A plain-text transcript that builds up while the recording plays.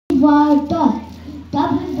for dog,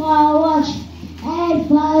 W for watch, X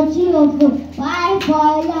for zero, Y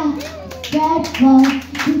for yak, Z for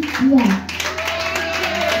zebra.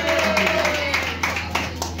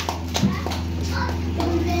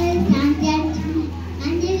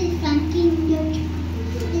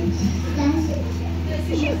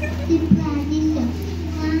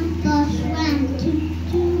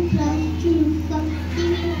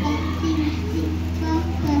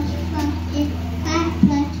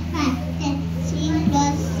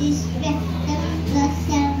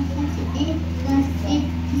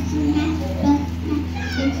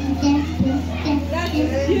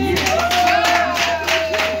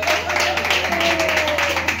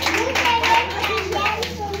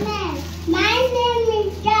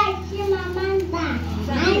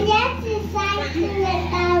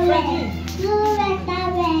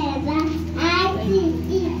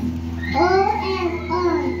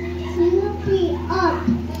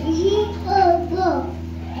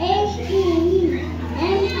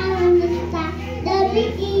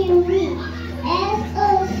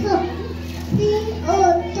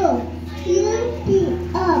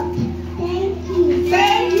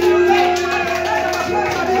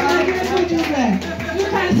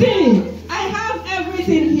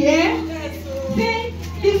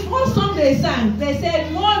 They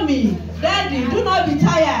said, Mommy, Daddy, do not be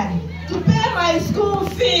tired to pay my school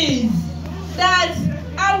fees. That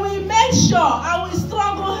I will make sure I will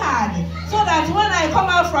struggle hard so that when I come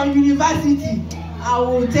out from university, I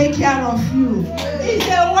will take care of you. It's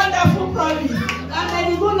a wonderful promise. And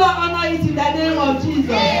may the good Lord honor it in the name of Jesus.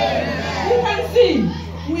 You can see,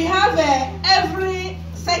 we have every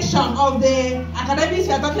section of the academics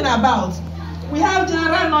we are talking about. We have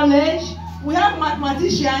general knowledge. We have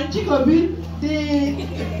mathematician Chikobi. The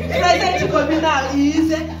present Chikobi now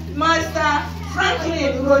is Master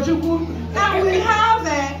Franklin Rojuku. And we have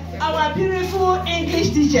our beautiful English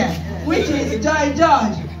teacher, which is Joy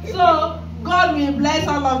George. So God will bless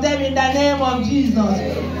all of them in the name of Jesus.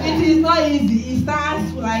 It is not easy. It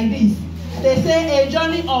starts like this. They say a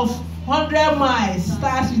journey of 100 miles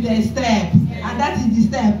starts with a step. And that is the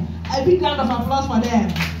step. A big round of applause for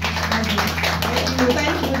them.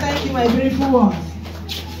 Thank you, my beautiful ones.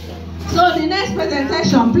 So the next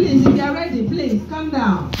presentation, please, if you are ready, please come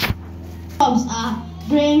down. Crops are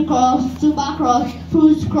grain crops, tuber crops,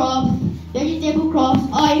 fruit crops, vegetable crops,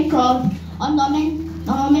 oil crops,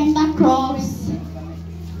 ornamental crops,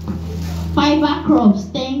 fiber crops.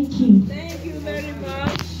 Thank you. Thank you very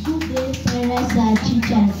much. Good day, parents and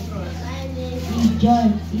teachers. My name is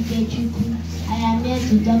John Ikechukwu. I am here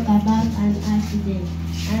to talk about an accident.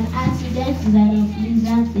 An accident is an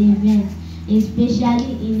unpleasant event,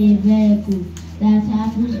 especially in a vehicle that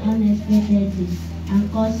happens unexpectedly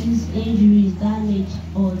and causes injuries, damage,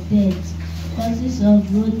 or death. Causes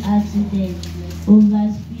of road accident: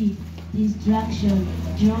 overspeed, distraction,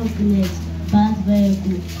 drunkenness, bad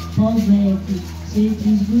vehicle, poor vehicle. So it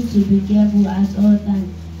is good to be careful at all times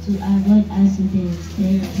to avoid accidents.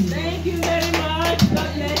 Thank you. Thank you very much. God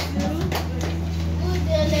bless you. Good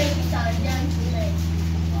day, ladies and gentlemen.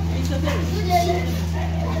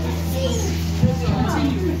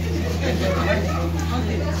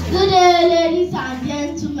 Good day, ladies and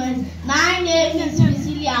gentlemen. My name is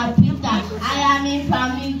Priscilla Peter. I am in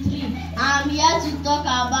primary 3. I am here to talk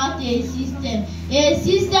about a system. A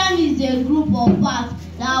system is a group of parts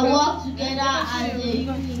that work together as a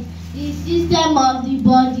unit. The system of the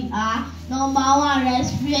body are: number 1,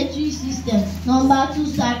 respiratory system; number 2,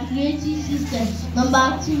 circulatory system;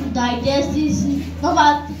 number 2, digestive system;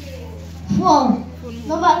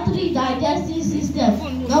 number 3, digestive system;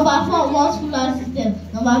 number 4, muscular system;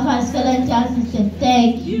 number 5, skeletal system.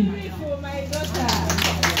 Thank you. Beautiful, my daughter.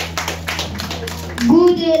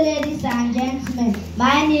 Good day, ladies and gentlemen.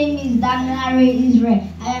 My name is Daniel Israel.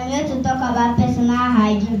 I am here to talk about personal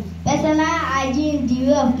hygiene. Personal hygiene is the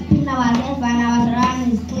way of keeping ourselves and our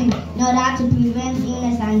surroundings clean in order to prevent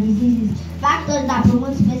illness and diseases. Factors that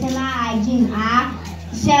promote personal hygiene are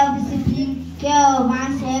self-discipline, care of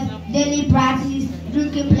oneself, daily practice,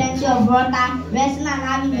 drinking plenty of water, resting and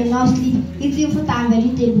having enough sleep, eating fruit and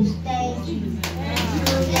vegetables. Thank you.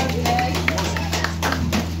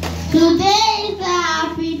 Today is a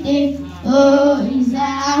happy day. Oh, it's a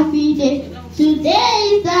happy day. Today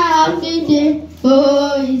is a happy day.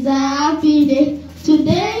 Oh, it's a happy day.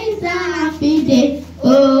 Today is a happy day.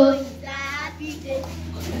 Oh, it's a happy day.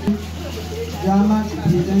 Drama to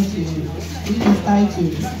present to you, which is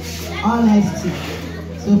titled Honesty.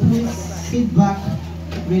 So please sit back,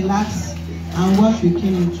 relax, and watch with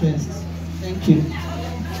keen interest. Thank you.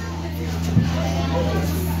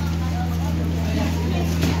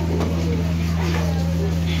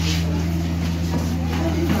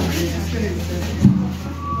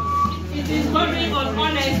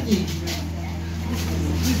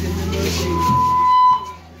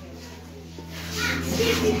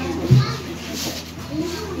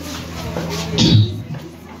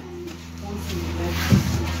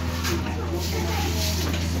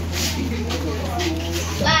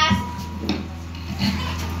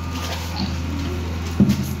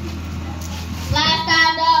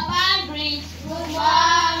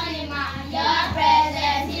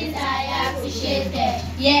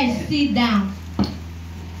 sit down.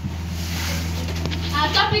 Our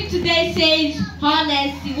topic today says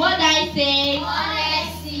honesty. What did I say?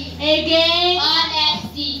 Honesty. Again?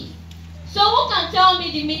 Honesty. So who can tell me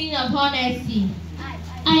the meaning of honesty?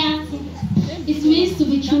 I am. It means to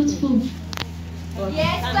be truthful.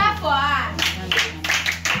 Yes, clap for her.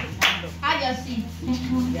 Have your seat.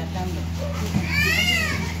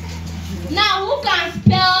 Now, who can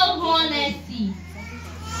spell honesty?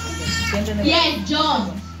 Yes,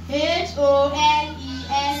 John.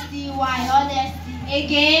 Honesty. Honesty.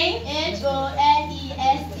 Again? Honesty.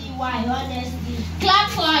 Honesty. Clap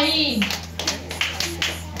for him.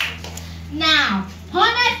 Now,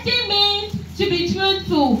 honesty means to be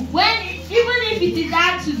truthful even if it is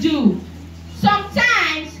hard to do.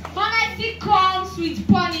 Sometimes honesty comes with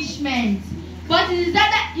punishment, but it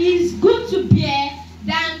is good to bear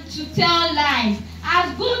than to tell lies.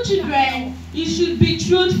 As good children, you should be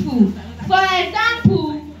truthful. For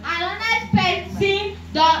example, an honest person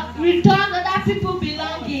returns other people's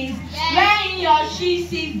belongings when he or she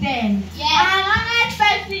sees them. An honest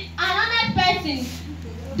person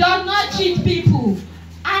does not cheat people.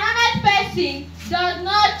 An honest person does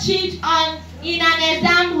not cheat in an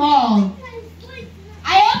exam hall.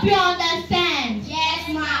 I hope you understand. Yes,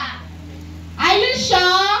 ma. Are you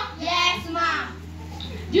sure? Yes, ma.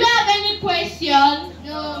 Do you have any question?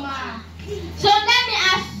 No, ma. So let me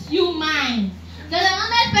ask you mine. Does an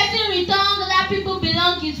honest person return other people's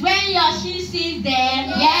belongings when he or she sees them?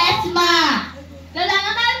 Yes, ma. Does an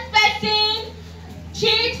honest person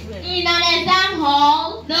cheat in an exam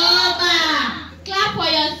hall? No, ma. Clap for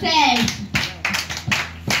yourself.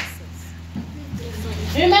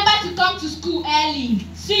 Remember to come to school early.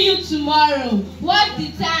 See you tomorrow. What's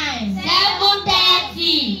the time?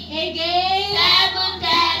 7:30. Again?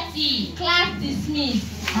 7:30. Class dismissed.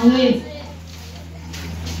 Away.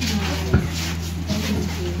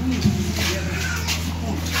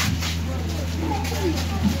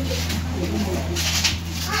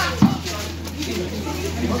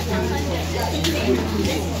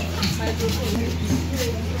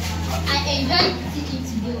 I enjoyed teaching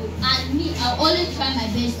today, and me, I always try my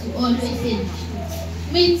best to always say the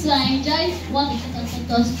truth. Me too, I enjoyed what the teacher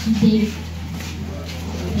taught us today.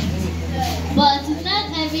 But it's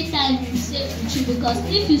not every time you say the truth, because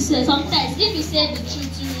sometimes if you say the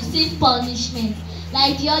truth, you receive punishment.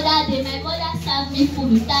 Like the other day, my mother served me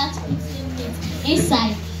food without putting meat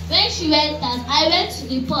inside. When she went out, I went to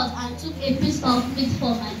the pot and took a piece of meat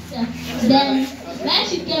for myself. Then, when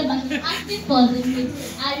she came back, she asked me for the meat.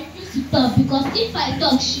 I refused to talk because if I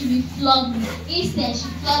talk, she will flog me. Instead, she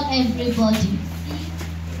flogged everybody.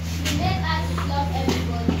 She made her to flog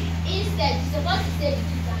everybody. Instead, she's supposed to say the truth.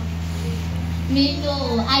 Me, no,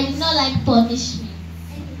 I do not like punishment.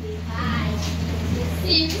 Bye.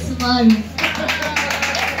 See you tomorrow.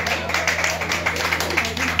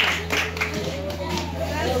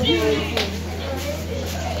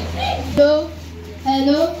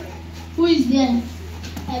 Hello? Who is there?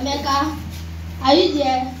 Emeka? Are you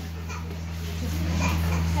there?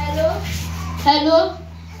 Hello?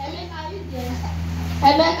 Emeka, are you there?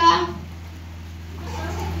 Emeka?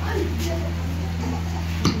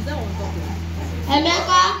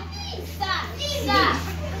 Emeka? Sir.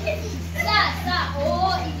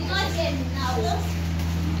 Oh, he did not hear me now.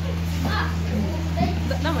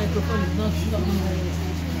 That microphone is not.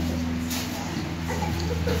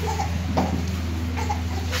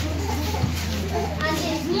 And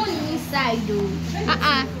there's money inside though.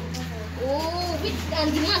 Oh, wait, and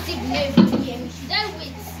the man said never hear me. Should I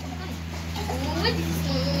wait? Oh, wait, this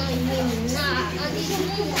one not hear me now. And there's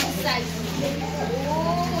money inside.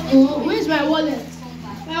 Oh, where's my wallet?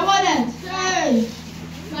 My wallet! Hey!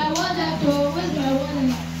 My wallet, where's my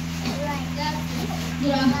wallet? Right, that's it.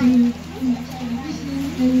 Good afternoon. This is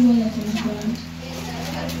any wallet on the ground.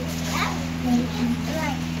 Right.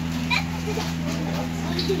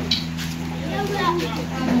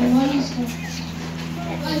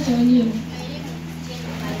 What is your name?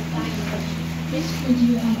 Which school do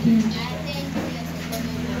you attend?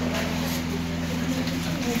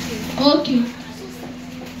 Okay.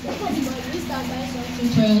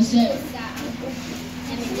 For yourself.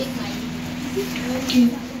 Okay.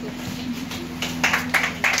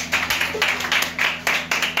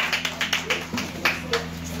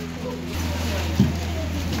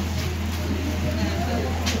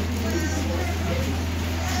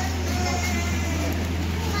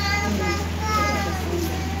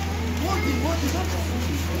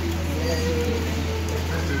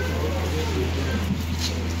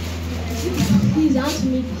 Please answer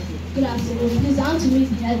me. Good afternoon. Please answer me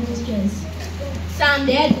the headmistress. Sam,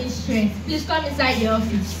 the headmistress. Please come inside the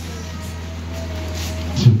office.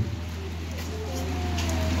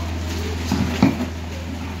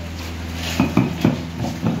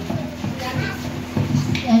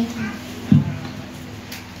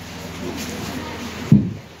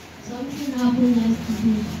 happened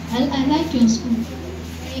yesterday. I like your school.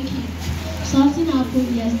 Thank you. Something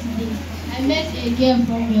happened yesterday. I met a girl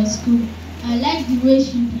from your school. I like the way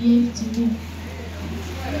she behaved to me.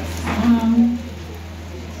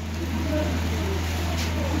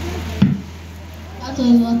 That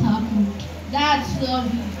was what happened. That's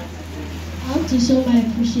lovely. I want to show my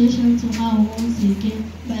appreciation to her once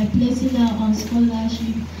again by placing her on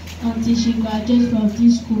scholarship until she graduates from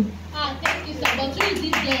this school. Thank you, sir. But who is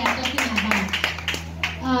this girl you're talking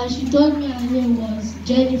about? She told me her name was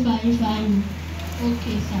Jennifer Ifeanyi.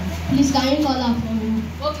 Okay, sir. Please, can you call her for me?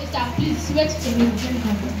 Okay, sir. Please wait for me.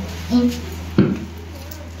 Okay.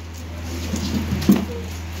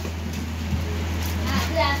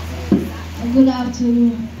 Good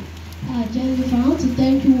afternoon. Jennifer, I want to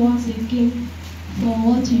thank you once again for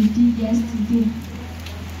what you did yesterday.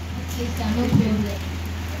 Okay, sir. No problem.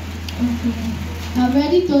 Okay. I've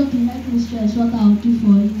already told the headmistress what I'll do for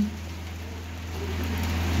you.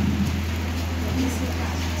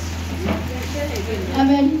 I've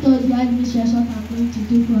already told the headmistress what I'm going to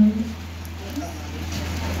do for you.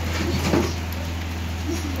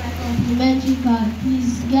 This is my complimentary card.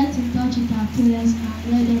 Please get in touch with our parents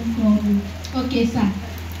and let them call me. Okay, sir.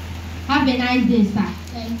 Have a nice day, sir.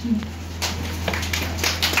 Thank you.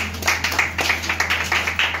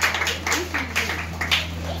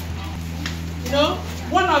 You know,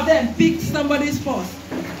 one of them picked somebody's purse.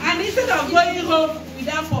 And instead of going home with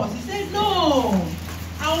that purse, he said, no,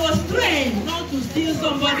 I was trained not to steal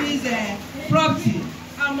somebody's property.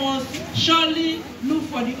 I must surely look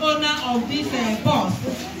for the owner of this purse.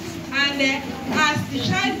 And as the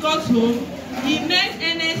child got home, he made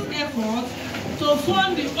earnest effort to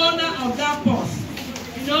phone the owner of that purse,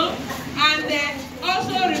 you know, and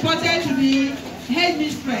also reported to the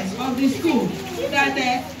headmistress of the school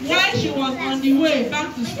that while she was on the way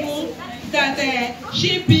back to school, that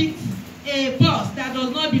she picked a purse that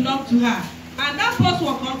does not belong to her, and that purse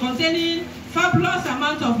was containing fabulous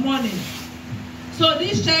amount of money. So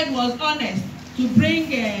this child was honest to bring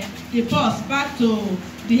the purse back to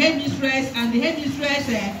the headmistress, and the headmistress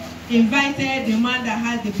invited the man that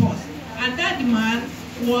had the purse, and that man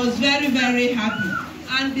was very, very happy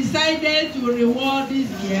and decided to reward this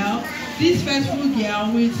girl, this faithful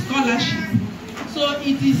girl, with scholarship. So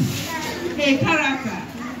it is a character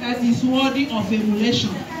that is worthy of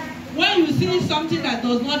emulation. When you see something that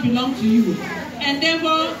does not belong to you,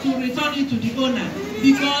 endeavor to return it to the owner,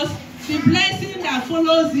 because the blessing that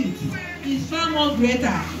follows it is far more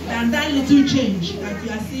greater than that little change that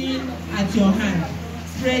you are seeing at your hand.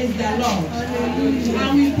 Praise the Lord.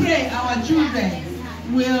 And we pray our children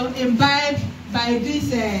will imbibe by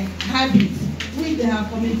this habit which they have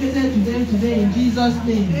communicated to them today in Jesus'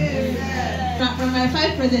 name. From my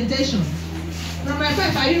 5 presentations. From my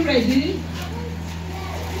 5, are you ready?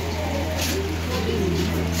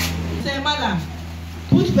 Say, Madam,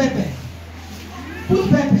 put pepper. Put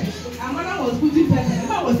pepper. And Madam was putting pepper. The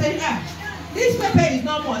man was saying, this pepper is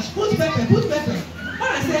not much. Put pepper, put pepper.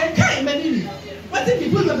 Madam said, can't imagine it. What if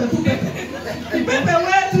you put pepper, put pepper? The pepper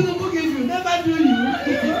where Tinubu give you, never do you.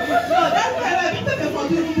 So that pepper for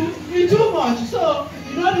Tinubu is too much. So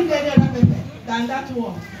you don't need any other pepper than that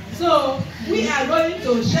one. So we are going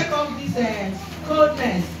to shake off this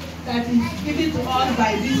coldness that is given to us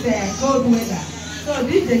by this cold weather. So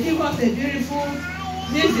this they give us a beautiful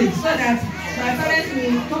music so that my parents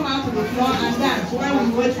will come out to the floor and dance while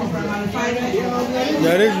we wait for primary 5. They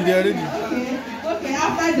are ready, they are ready. Okay,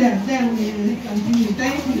 after them, then we will continue.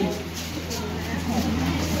 Thank you.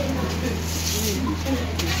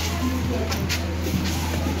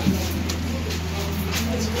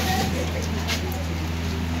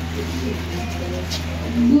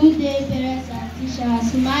 Good day, parents and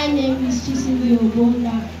teachers. My name is Chisimi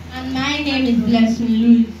Obonda. And my name is Blessing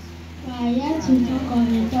Louis. We are here to talk on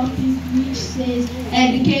a topic which says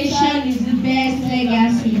Education is the best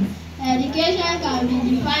legacy. Education can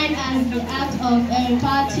be defined as the act of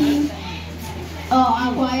imparting or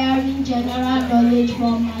acquiring general knowledge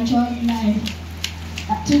for matured life.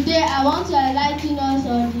 Today, I want to enlighten us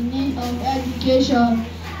on the need of education.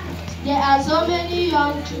 There are so many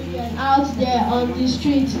young children out there on the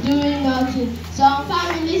streets doing nothing. Some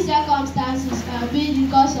family circumstances can be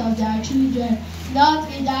because of their children not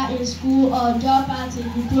either in school or drop out in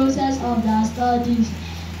the process of their studies.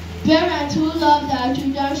 Parents who love their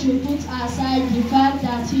children should put aside the fact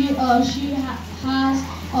that he or she has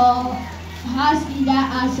either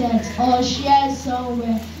assets or shares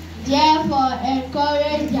somewhere. Therefore,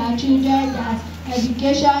 encourage their children that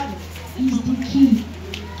education is the key.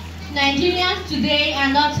 Nigerians today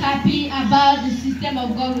are not happy about the system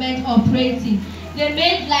of government operating. They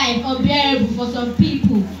made life unbearable for some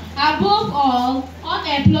people Above all,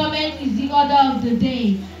 unemployment is the order of the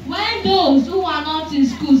day. When those who are not in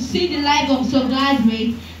school see the life of some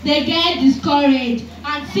graduates, they get discouraged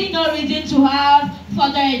and see no reason to have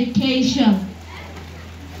further education.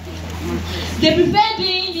 They prefer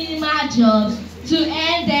doing minimal jobs to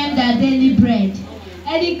earn them their daily bread.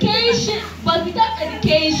 But without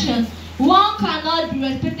education, one cannot be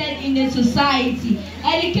respected in a society.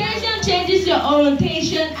 Education changes your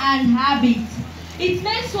orientation and habits. It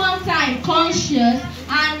makes one time conscious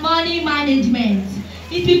and money management.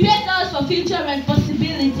 It prepares us for future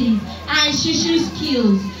responsibilities and social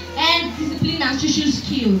skills, and discipline and social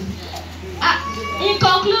skills. In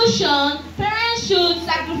conclusion, parents should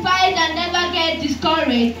sacrifice and never get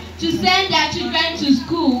discouraged to send their children to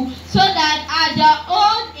school so that at their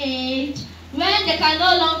old age, when they can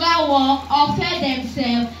no longer work or feed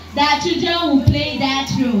themselves, their children will play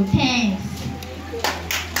that role. Thanks.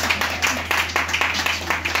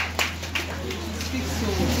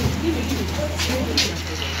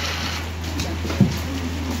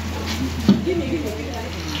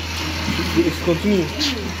 Continue.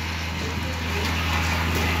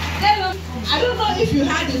 I don't know if you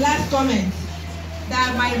heard the last comment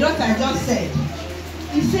that my daughter just said.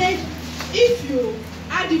 He said, if you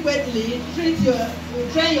adequately train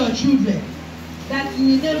your children, that you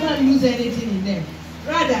will never lose anything in them.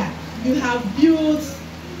 Rather, you have built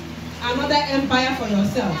another empire for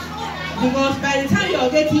yourself. Because by the time you are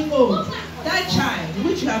getting old, that child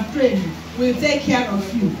which you have trained will take care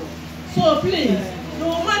of you. So please,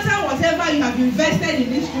 no matter whatever you have invested in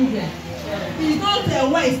these children, it's not a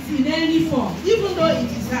waste in any form, even though it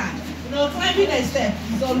is hard. You know, climbing a step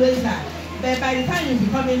is always hard. But by the time you be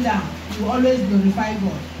coming down, you always glorify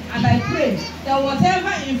God. And I pray that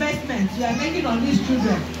whatever investment you are making on these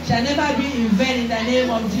children shall never be in vain in the name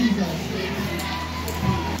of Jesus.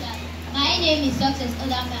 My name is Success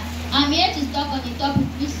Odama. I'm here to talk on the topic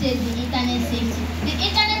which says the internet safety. The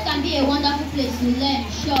internet can be a wonderful place to learn,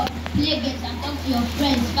 shop, play games, and talk to your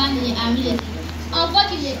friends, family, and relatives.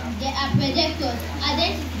 Unfortunately, there are predators,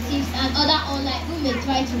 identity thieves, and other online who may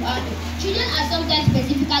try to harm you. Children are sometimes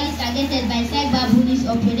specifically targeted by cyberbullies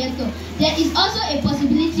or predators. There is also a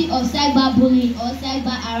possibility of cyberbullying or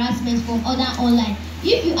cyber harassment from other online.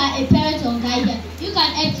 If you are a parent or guardian, you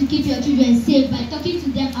can help to keep your children safe by talking to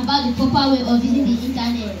them about the proper way of using the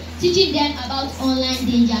internet, teaching them about online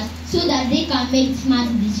dangers so that they can make smart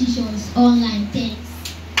decisions online. Thanks.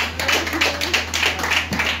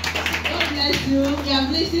 God bless you. You have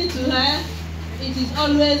listened to her. It is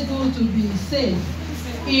always good to be safe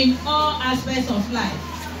in all aspects of life.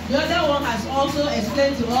 The other one has also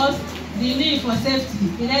explained to us the need for safety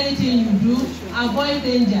in anything you do, avoid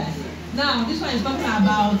dangers. Now, this one is talking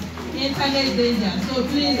about internet danger, so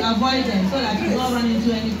please avoid them so that you don't run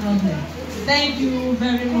into any problem. Thank you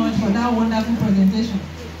very much for that wonderful presentation.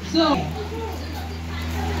 So,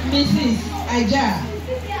 Mrs. Aja,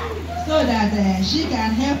 so that she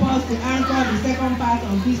can help us to anchor the second part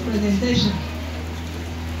of this presentation.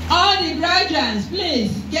 All the graduates,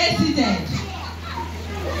 please get seated.